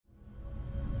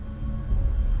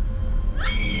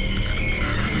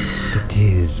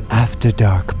This After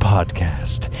Dark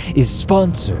podcast is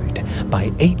sponsored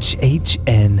by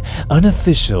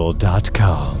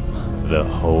HHNUnofficial.com, the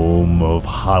home of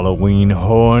Halloween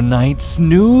Horror Nights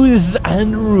news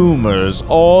and rumors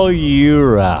all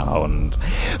year round.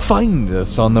 Find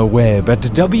us on the web at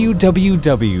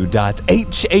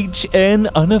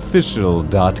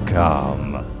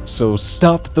www.hhnunofficial.com. So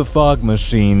stop the fog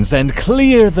machines and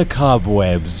clear the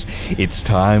cobwebs. It's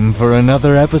time for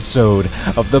another episode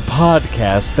of the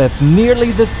podcast that's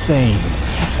nearly the same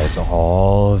as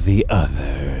all the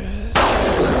others.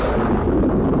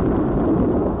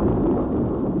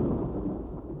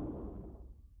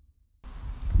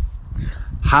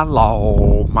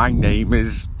 Hello, my name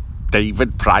is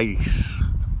David Price,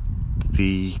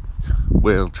 the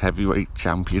world heavyweight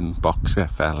champion boxer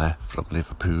fella from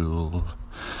Liverpool.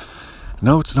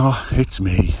 No, it's not. It's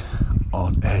me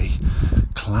on a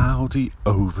cloudy,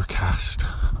 overcast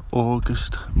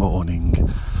August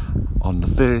morning on the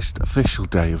first official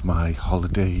day of my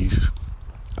holidays.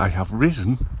 I have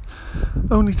risen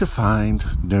only to find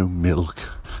no milk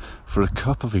for a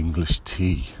cup of English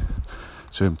tea,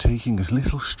 so I'm taking a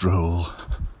little stroll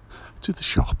to the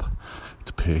shop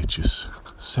to purchase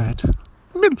said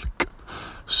milk.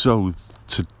 So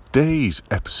today's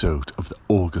episode of the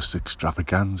August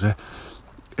Extravaganza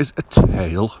is a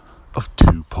tale of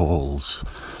two Pauls,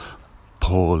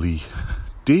 Paulie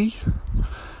D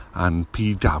and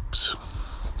P Dabs,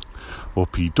 or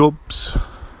P Dubs,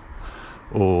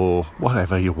 or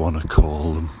whatever you want to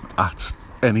call them at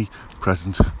any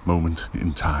present moment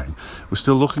in time. We're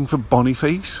still looking for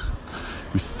Boniface.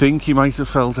 We think he might have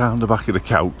fell down the back of the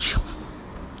couch,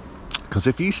 because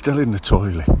if he's still in the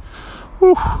toilet,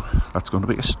 whew, that's going to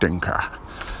be a stinker.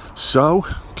 So,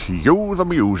 cue the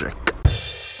music.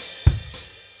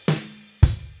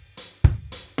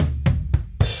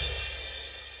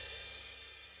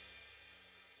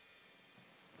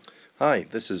 Hi,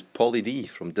 this is Paulie D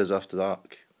from Diz After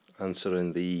Dark,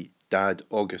 answering the Dad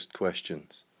August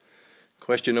questions.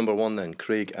 Question number 1 then.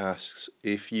 Craig asks,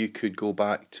 if you could go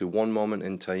back to one moment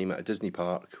in time at a Disney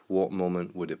park, what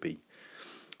moment would it be?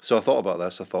 So I thought about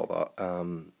this. I thought about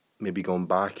maybe going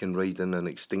back and riding an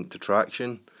extinct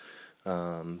attraction.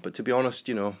 But to be honest,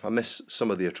 I miss some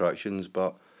of the attractions.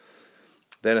 But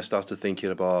then I started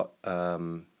thinking about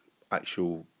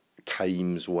actual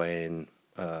times when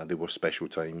they were special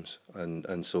times.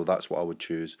 And so that's what I would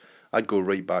choose. I'd go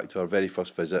right back to our very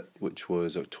first visit, which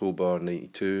was October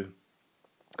 92.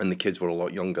 And the kids were a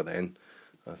lot younger then.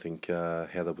 I think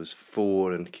Heather was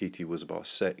 4 and Katie was about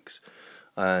 6.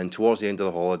 And towards the end of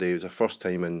the holiday, it was our first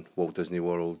time in Walt Disney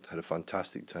World, had a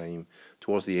fantastic time.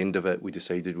 Towards the end of it, we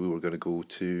decided we were going to go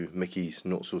to Mickey's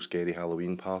Not So Scary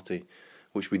Halloween Party,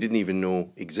 which we didn't even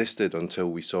know existed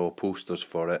until we saw posters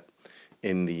for it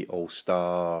in the All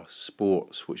Star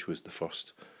Sports, which was the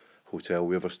first hotel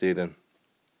we ever stayed in.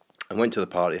 I went to the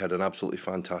party, had an absolutely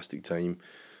fantastic time.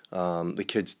 The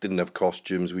kids didn't have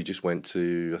costumes. We just went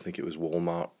to, I think it was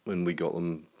Walmart, and we got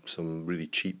them some really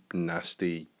cheap,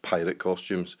 nasty pirate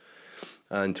costumes.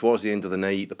 And towards the end of the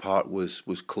night, the park was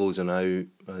closing out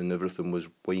and everything was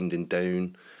winding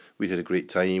down. We had a great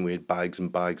time. We had bags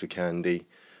and bags of candy.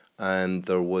 And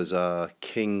there was a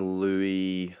King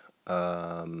Louis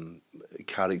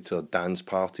character dance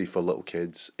party for little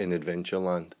kids in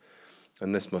Adventureland.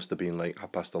 And this must have been like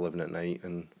 11:30 at night.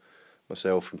 And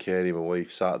myself and Kerry, my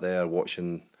wife, sat there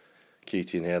watching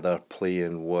Katie and Heather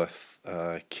playing with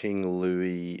King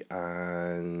Louis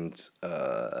and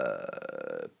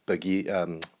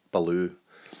Baloo,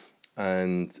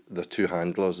 and the two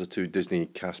handlers, the two Disney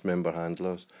cast member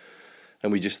handlers.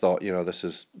 And we just thought, this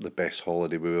is the best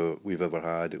holiday we've ever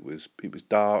had. It was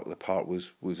dark, the park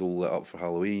was all lit up for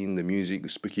Halloween, the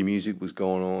spooky music was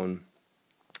going on,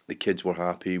 the kids were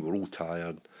happy, we're all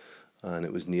tired. And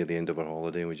it was near the end of our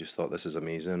holiday, and we just thought, this is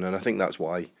amazing. And I think that's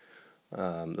why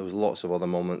there was lots of other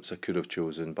moments I could have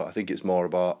chosen, but I think it's more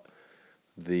about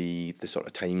the sort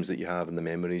of times that you have and the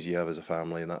memories you have as a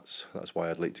family, and that's why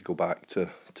I'd like to go back to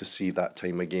see that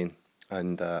time again.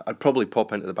 And I'd probably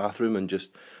pop into the bathroom and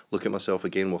just look at myself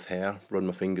again with hair, run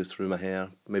my fingers through my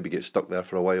hair, maybe get stuck there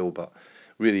for a while, but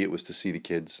really it was to see the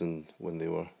kids and when they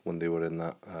were in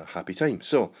that happy time.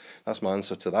 So that's my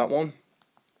answer to that one.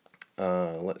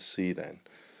 Let's see then.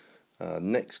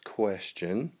 Next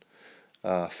question.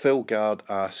 Phil Gard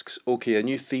asks, okay, a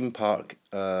new theme park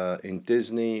in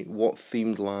Disney. What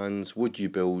themed lands would you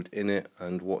build in it,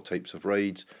 and what types of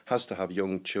rides? Has to have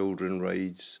young children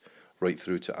rides right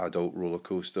through to adult roller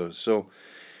coasters. So,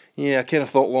 yeah, I kind of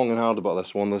thought long and hard about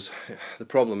this one. The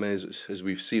problem is, as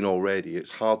we've seen already, it's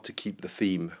hard to keep the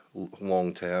theme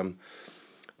long term.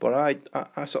 But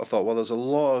I sort of thought, well, there's a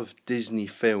lot of Disney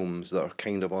films that are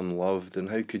kind of unloved, and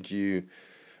how could you?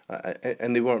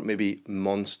 And they weren't maybe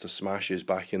monster smashes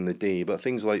back in the day, but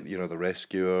things like, The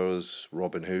Rescuers,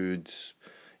 Robin Hood,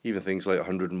 even things like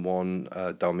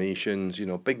 101 Dalmatians,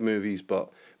 big movies,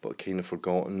 but kind of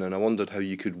forgotten. And I wondered how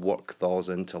you could work those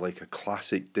into like a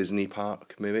classic Disney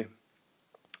park, maybe.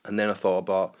 And then I thought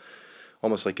about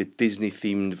almost like a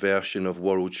Disney-themed version of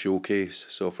World Showcase.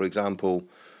 So, for example,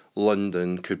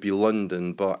 London could be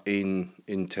London, but in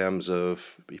terms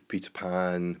of Peter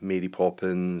Pan, Mary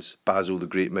Poppins, Basil the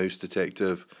Great Mouse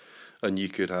Detective, and you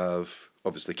could have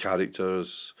obviously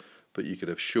characters, but you could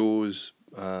have shows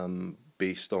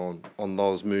based on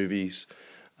those movies,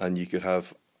 and you could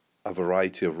have a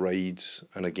variety of rides,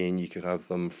 and again you could have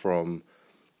them from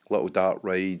little dart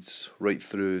rides right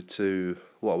through to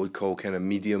what I would call kind of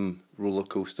medium roller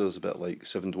coasters, a bit like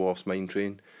Seven Dwarfs Mine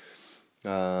Train.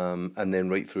 And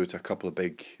then right through to a couple of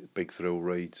big thrill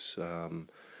rides.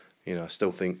 I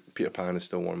still think Peter Pan is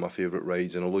still one of my favourite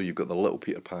rides, and although you've got the Little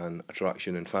Peter Pan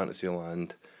attraction in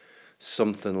Fantasyland,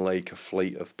 something like a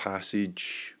Flight of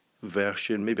Passage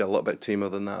version, maybe a little bit tamer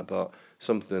than that, but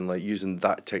something like using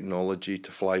that technology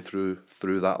to fly through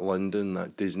that London,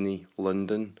 that Disney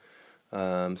London.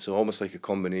 So almost like a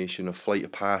combination of Flight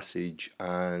of Passage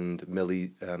and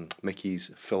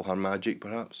Mickey's PhilharMagic,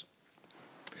 perhaps.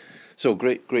 So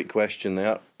great question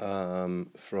there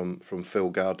from Phil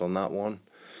Gard on that one.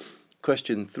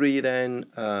 Question 3 then,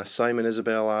 Simon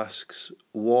Isabel asks,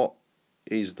 what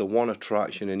is the one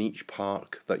attraction in each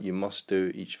park that you must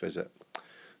do each visit?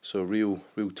 So real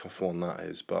tough one that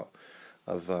is, but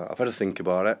I've had to think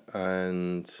about it,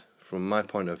 and from my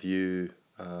point of view,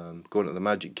 going to the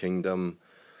Magic Kingdom,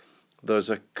 there's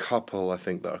a couple I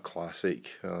think that are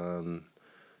classic.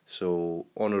 So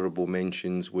honourable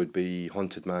mentions would be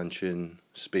Haunted Mansion,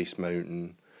 Space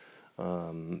Mountain.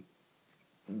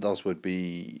 Those would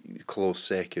be close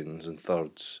seconds and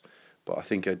thirds, but I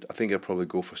think I'd probably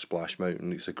go for Splash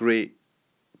Mountain. It's a great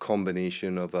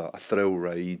combination of a thrill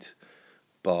ride,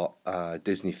 but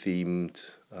Disney themed.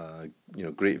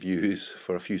 Great views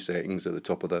for a few seconds at the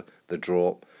top of the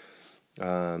drop.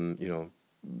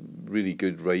 Really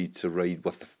good ride to ride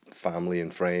with family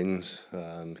and friends.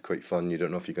 Quite fun. You don't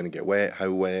know if you're going to get wet,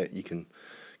 how wet. You can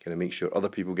kind of make sure other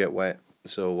people get wet.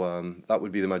 So that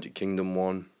would be the Magic Kingdom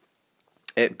one.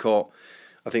 Epcot,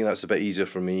 I think that's a bit easier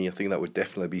for me. I think that would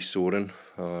definitely be Soarin'.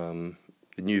 The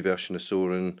new version of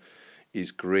Soarin'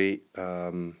 is great.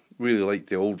 Really like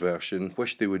the old version.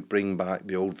 Wish they would bring back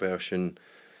the old version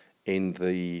in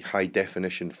the high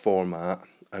definition format.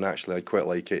 And actually, I'd quite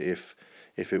like it if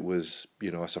it was,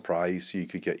 a surprise. You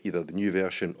could get either the new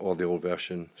version or the old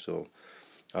version. So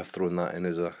I've thrown that in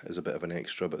as a bit of an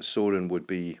extra. But Soarin' would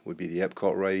be the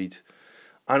Epcot ride.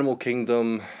 Animal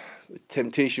Kingdom,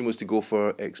 temptation was to go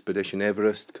for Expedition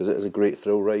Everest because it is a great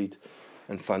thrill ride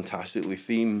and fantastically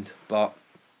themed. But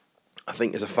I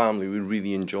think as a family we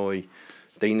really enjoy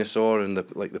Dinosaur and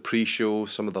the pre-show,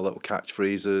 some of the little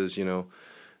catchphrases.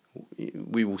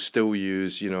 We will still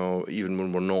use, even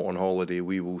when we're not on holiday,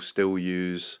 we will still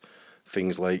use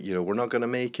things like, we're not going to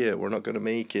make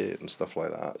it, and stuff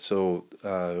like that. So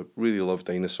really love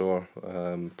Dinosaur.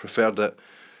 Preferred it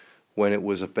when it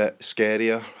was a bit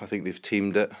scarier. I think they've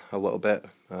tamed it a little bit,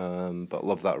 but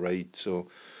love that ride. So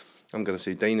I'm going to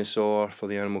say Dinosaur for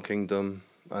the Animal Kingdom.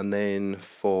 And then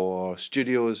for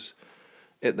studios,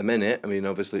 at the minute,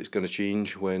 obviously it's going to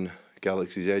change when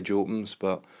Galaxy's Edge opens,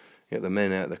 but at the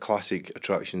minute, the classic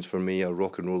attractions for me are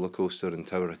Rock and Roller Coaster and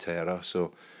Tower of Terror.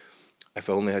 So if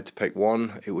I only had to pick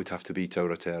one, it would have to be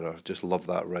Tower of Terror. Just love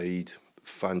that ride.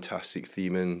 Fantastic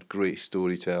theming, great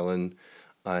storytelling,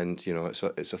 and it's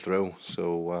a thrill.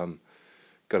 So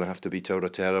gonna have to be Tower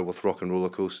of Terror with Rock and Roller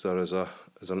Coaster as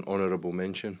an honourable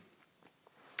mention.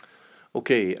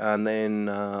 Okay, and then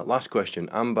last question.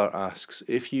 Amber asks,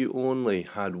 if you only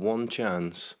had one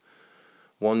chance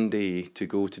one day to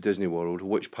go to Disney World,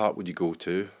 which park would you go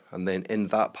to? And then in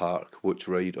that park, which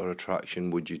ride or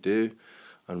attraction would you do?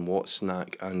 And what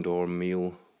snack and or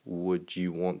meal would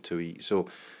you want to eat? So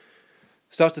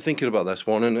started thinking about this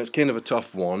one, and it's kind of a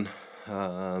tough one.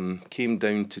 Came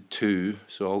down to two,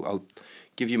 so I'll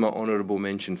give you my honourable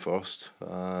mention first.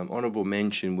 Honourable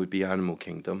mention would be Animal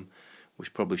Kingdom,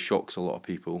 which probably shocks a lot of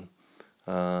people.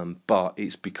 But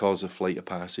it's because of Flight of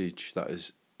Passage. That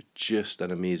is just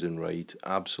an amazing ride,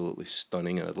 absolutely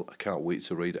stunning, and I can't wait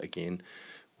to ride it again.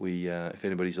 If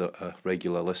anybody's a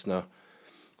regular listener,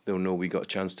 they'll know we got a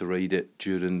chance to ride it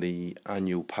during the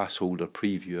annual pass holder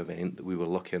preview event that we were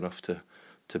lucky enough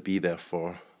to be there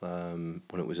for when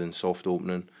it was in soft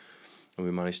opening. and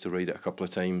we managed to ride it a couple of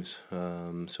times.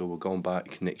 So we're going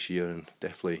back next year, and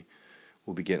definitely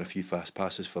we'll be getting a few fast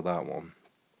passes for that one.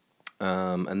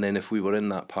 And then if we were in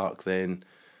that park, then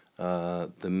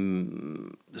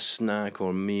the snack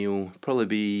or meal probably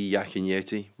be Yak and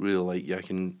Yeti. Really like Yak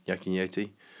and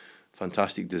Yeti.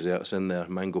 Fantastic desserts in there.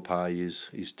 Mango pie is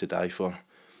to die for,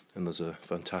 and there's a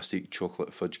fantastic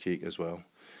chocolate fudge cake as well.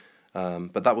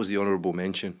 But that was the honourable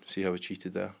mention. See how I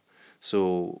cheated there?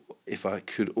 So if I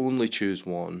could only choose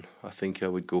one, I think I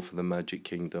would go for the Magic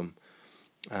Kingdom,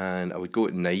 and I would go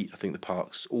at night. I think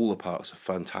all the parks are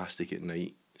fantastic at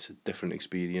night. It's a different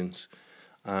experience.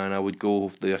 And I would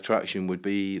go, the attraction would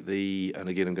be and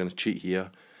again I'm going to cheat here,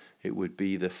 it would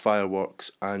be the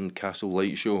fireworks and Castle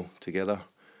Light Show together.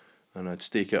 And I'd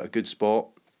stake out a good spot,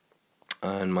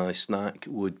 and my snack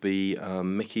would be a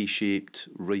Mickey-shaped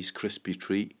Rice Krispie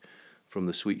treat from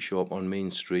the sweet shop on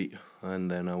Main Street, and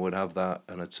then I would have that,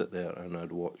 and I'd sit there and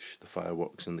I'd watch the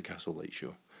fireworks and the Castle Light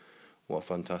Show. What a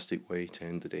fantastic way to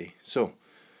end the day. So,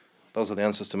 those are the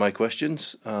answers to my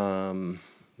questions. No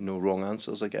wrong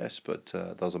answers, I guess, but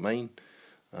those are mine,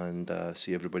 and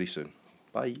see everybody soon.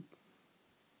 Bye.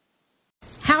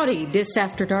 Howdy, This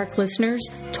After Dark listeners.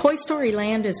 Toy Story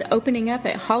Land is opening up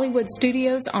at Hollywood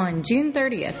Studios on June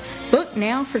 30th. Book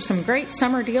now for some great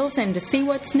summer deals and to see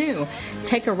what's new.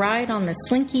 Take a ride on the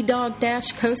Slinky Dog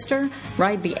Dash coaster,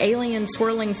 ride the alien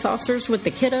swirling saucers with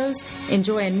the kiddos,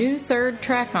 enjoy a new third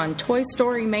track on Toy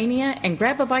Story Mania, and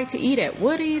grab a bite to eat at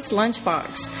Woody's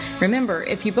Lunchbox. Remember,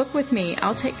 if you book with me,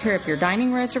 I'll take care of your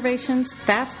dining reservations,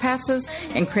 fast passes,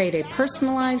 and create a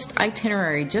personalized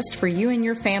itinerary just for you and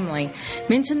your family.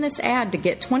 Mention this ad to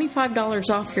get $25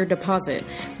 off your deposit.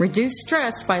 Reduce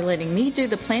stress by letting me do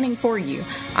the planning for you.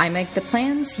 I make the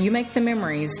plans, you make the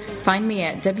memories. Find me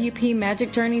at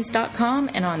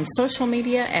WPMagicJourneys.com and on social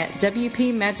media at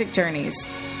WPMagicJourneys.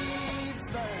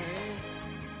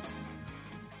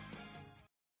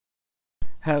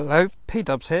 Hello,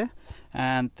 P-Dubs here,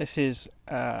 and this is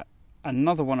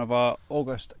another one of our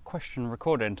August question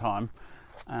recording time.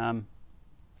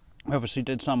 We obviously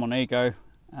did some on Ego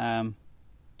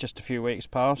just a few weeks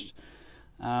past.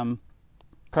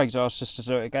 Craig's asked us to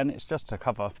do it again. It's just to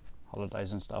cover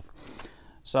holidays and stuff.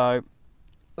 So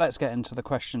let's get into the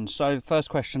questions. So the first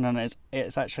question, and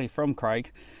it's actually from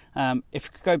Craig. If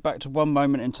you could go back to one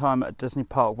moment in time at a Disney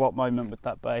park, what moment would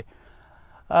that be?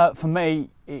 For me,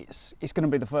 it's going to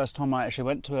be the first time I actually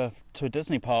went to a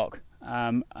Disney park,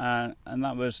 and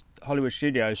that was Hollywood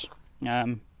Studios.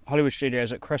 Hollywood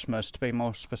Studios at Christmas, to be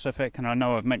more specific, and I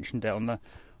know I've mentioned it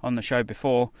on the show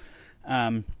before,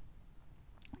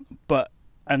 but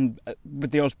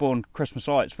with the Osborne Christmas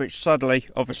lights, which sadly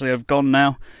obviously have gone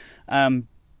now,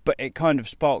 but it kind of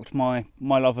sparked my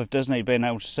love of Disney, being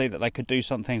able to see that they could do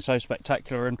something so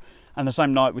spectacular, and the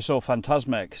same night we saw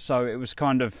Fantasmic, so it was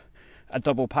kind of a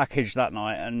double package that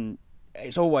night, and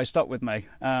it's always stuck with me.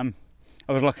 I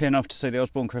was lucky enough to see the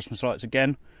Osborne Christmas lights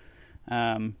again,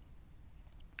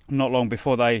 not long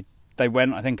before they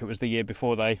went. I think it was the year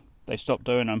before they stopped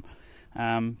doing them.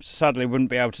 Sadly wouldn't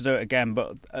be able to do it again,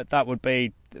 but that would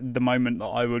be the moment that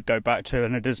I would go back to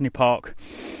in a Disney park.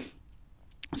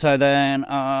 So then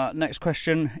next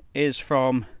question is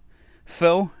from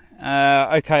Phil.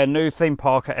 Okay, a new theme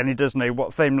park at any Disney.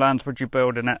 What theme lands would you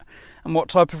build in it? And what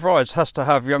type of rides has to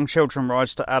have young children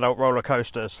rides to adult roller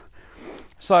coasters?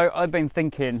 So I've been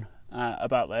thinking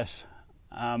about this.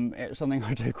 It's something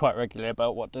I do quite regularly,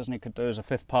 about what Disney could do as a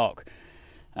fifth park.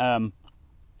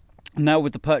 Now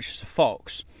with the purchase of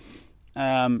Fox,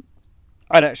 I'd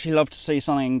actually love to see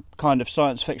something kind of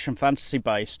science fiction fantasy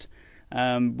based,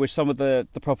 with some of the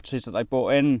properties that they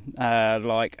brought in,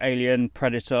 like Alien,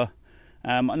 Predator.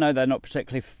 I know they're not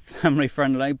particularly family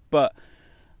friendly, but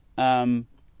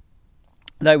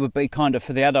they would be kind of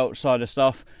for the adult side of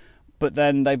stuff. But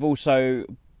then they've also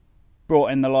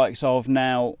brought in the likes of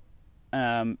now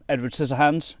Edward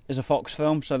Scissorhands is a Fox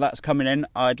film, so that's coming in.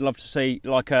 I'd love to see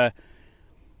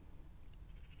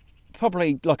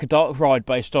probably like a dark ride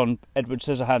based on Edward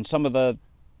Scissorhands. Some of the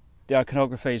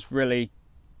iconography is really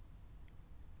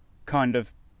kind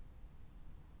of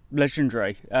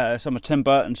legendary. Some of Tim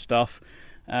Burton stuff.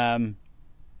 I'd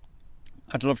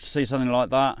love to see something like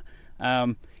that.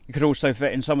 You could also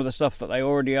fit in some of the stuff that they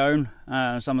already own,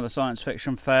 some of the science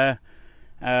fiction fare,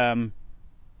 like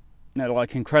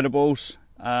Incredibles.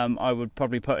 I would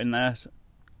probably put in there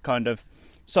kind of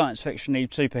science fiction-y,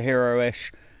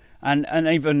 superhero-ish, and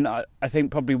even I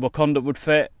think probably Wakanda would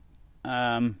fit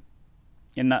in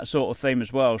that sort of theme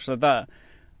as well. So that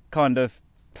kind of,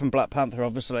 from Black Panther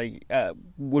obviously,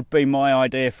 would be my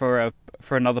idea for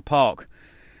another park.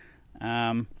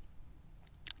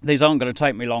 These aren't going to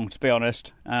take me long, to be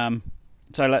honest.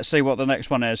 So let's see what the next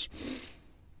one is.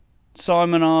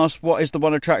 Simon asks, what is the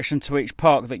one attraction to each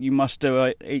park that you must do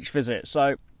at each visit?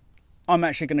 So I'm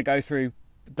actually going to go through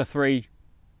the 3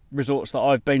 resorts that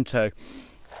I've been to.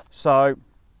 So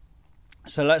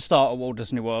let's start at Walt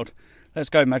Disney World. Let's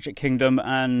go Magic Kingdom,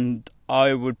 and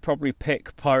I would probably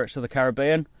pick Pirates of the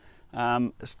Caribbean.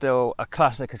 Still a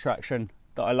classic attraction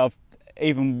that I love,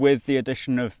 even with the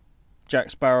addition of Jack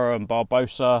Sparrow and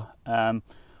Barbossa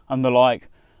and the like.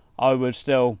 I would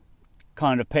still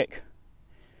kind of pick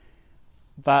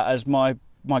that as my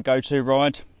go-to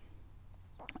ride.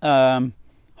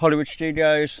 Hollywood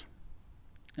Studios,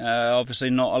 obviously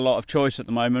not a lot of choice at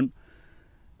the moment.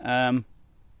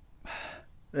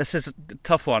 This is a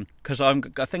tough one, because I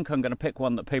think I'm going to pick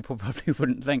one that people probably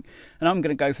wouldn't think, and I'm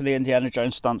going to go for the Indiana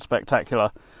Jones Stunt Spectacular.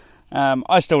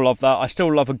 I still love that. I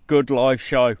still love a good live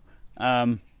show.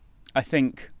 I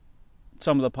think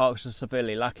some of the parks are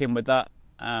severely lacking with that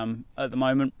at the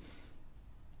moment.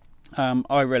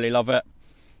 I really love it.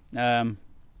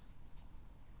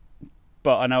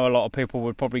 But I know a lot of people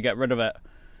would probably get rid of it.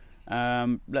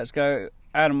 Let's go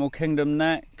Animal Kingdom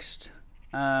next.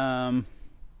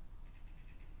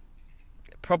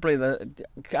 Probably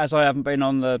as I haven't been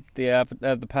on the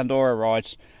Pandora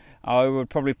rides, I would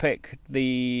probably pick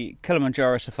the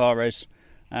Kilimanjaro safaris.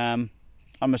 I'm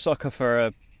a sucker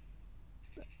for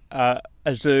a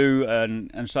zoo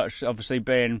and such. Obviously,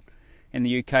 being in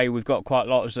the UK, we've got quite a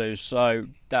lot of zoos, so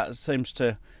that seems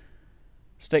to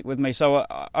stick with me. So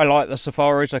I like the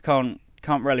safaris. I can't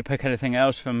really pick anything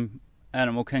else from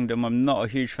Animal Kingdom. I'm not a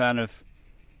huge fan of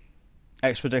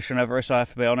Expedition Everest, I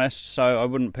have to be honest, so I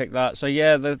wouldn't pick that. So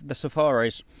yeah, the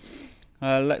safaris.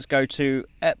 Let's go to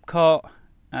Epcot.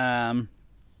 And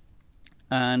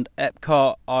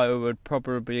Epcot, I would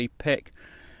probably pick,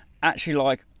 actually,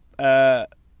 like the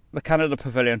Canada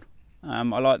Pavilion. I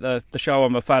like the show.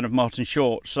 I'm a fan of Martin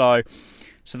Short, so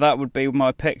that would be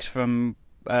my picks from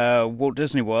Walt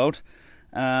Disney World.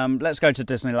 Let's go to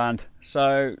Disneyland.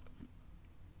 So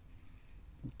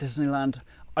Disneyland,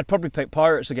 I'd probably pick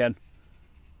Pirates again.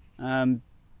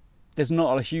 There's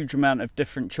not a huge amount of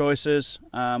different choices.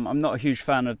 I'm not a huge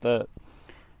fan of the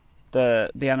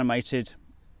animated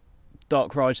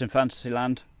dark rides in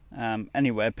Fantasyland,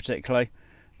 anywhere particularly.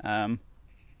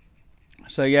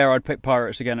 So yeah, I'd pick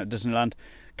Pirates again at Disneyland.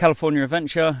 California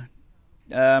Adventure,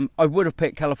 I would have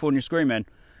picked California Screaming.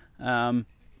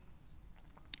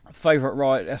 Favourite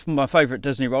ride, my favourite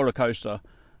Disney roller coaster.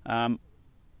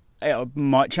 It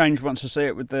might change once I see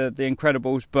it with the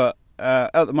Incredibles, but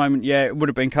at the moment, yeah, it would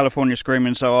have been California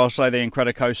Screaming, so I'll say the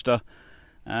Incredicoaster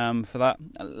for that.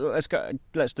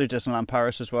 Let's do Disneyland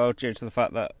Paris as well, due to the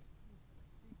fact that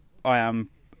I am,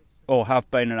 or have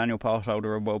been, an annual pass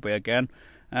holder and will be again.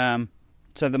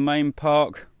 So the main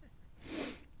park,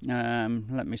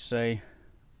 let me see.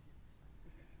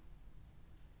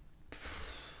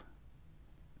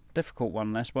 Difficult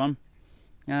one, this one.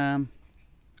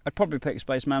 I'd probably pick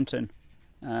Space Mountain,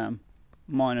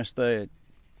 minus the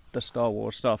Star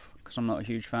Wars stuff, because I'm not a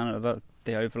huge fan of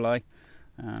the overlay.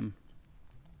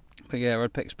 But yeah,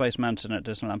 I'd pick Space Mountain at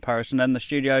Disneyland Paris. And then the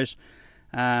studios,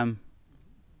 I'd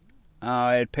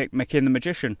pick Mickey and the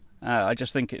Magician. I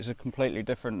just think it's a completely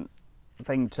different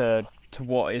thing to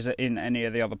what is in any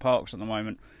of the other parks at the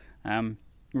moment.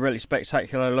 Really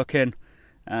spectacular looking.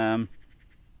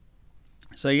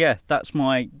 So yeah, that's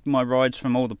my rides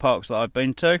from all the parks that I've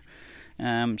been to.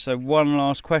 So one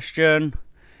last question,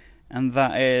 and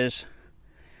that is,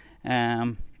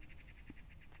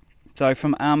 so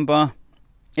from Amber,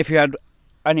 if you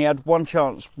only had one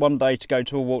chance one day to go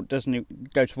to Walt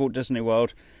Disney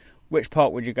World, which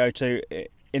park would you go to?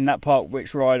 In that park,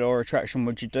 which ride or attraction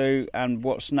would you do, and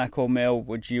what snack or meal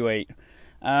would you eat?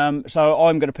 So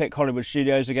I'm going to pick Hollywood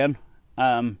Studios again.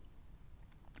 Though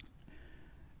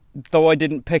I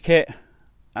didn't pick it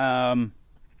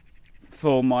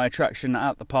for my attraction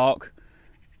at the park,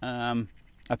 I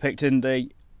picked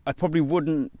Indy. I probably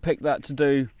wouldn't pick that to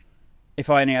do if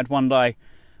I only had one day.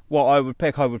 What I would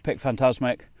pick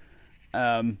Fantasmic.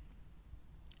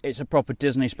 It's a proper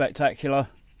Disney spectacular.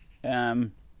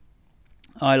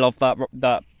 I love that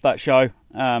show.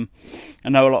 I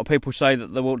know a lot of people say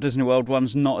that the Walt Disney World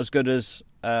one's not as good as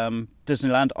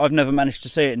Disneyland. I've never managed to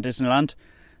see it in Disneyland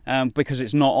because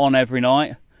it's not on every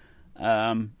night.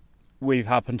 We've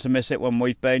happened to miss it when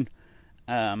we've been.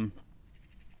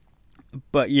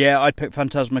 But yeah, I'd pick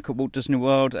Fantasmic at Walt Disney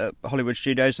World at Hollywood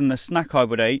Studios. And the snack I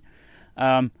would eat,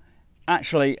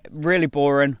 actually really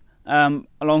boring. Along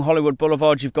Hollywood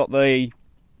Boulevard, you've got the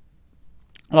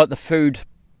food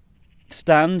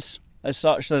stands as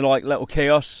such. They're like little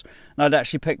kiosks, and I'd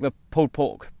actually pick the pulled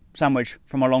pork sandwich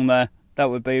from along there. that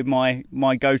would be my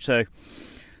go-to.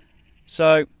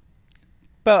 So,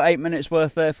 about 8 minutes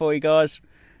worth there for you guys.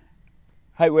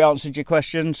 Hope we answered your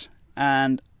questions,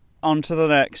 and on to the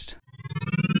next.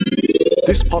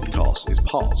 This podcast is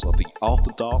part of the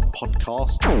After Dark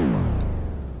Podcast.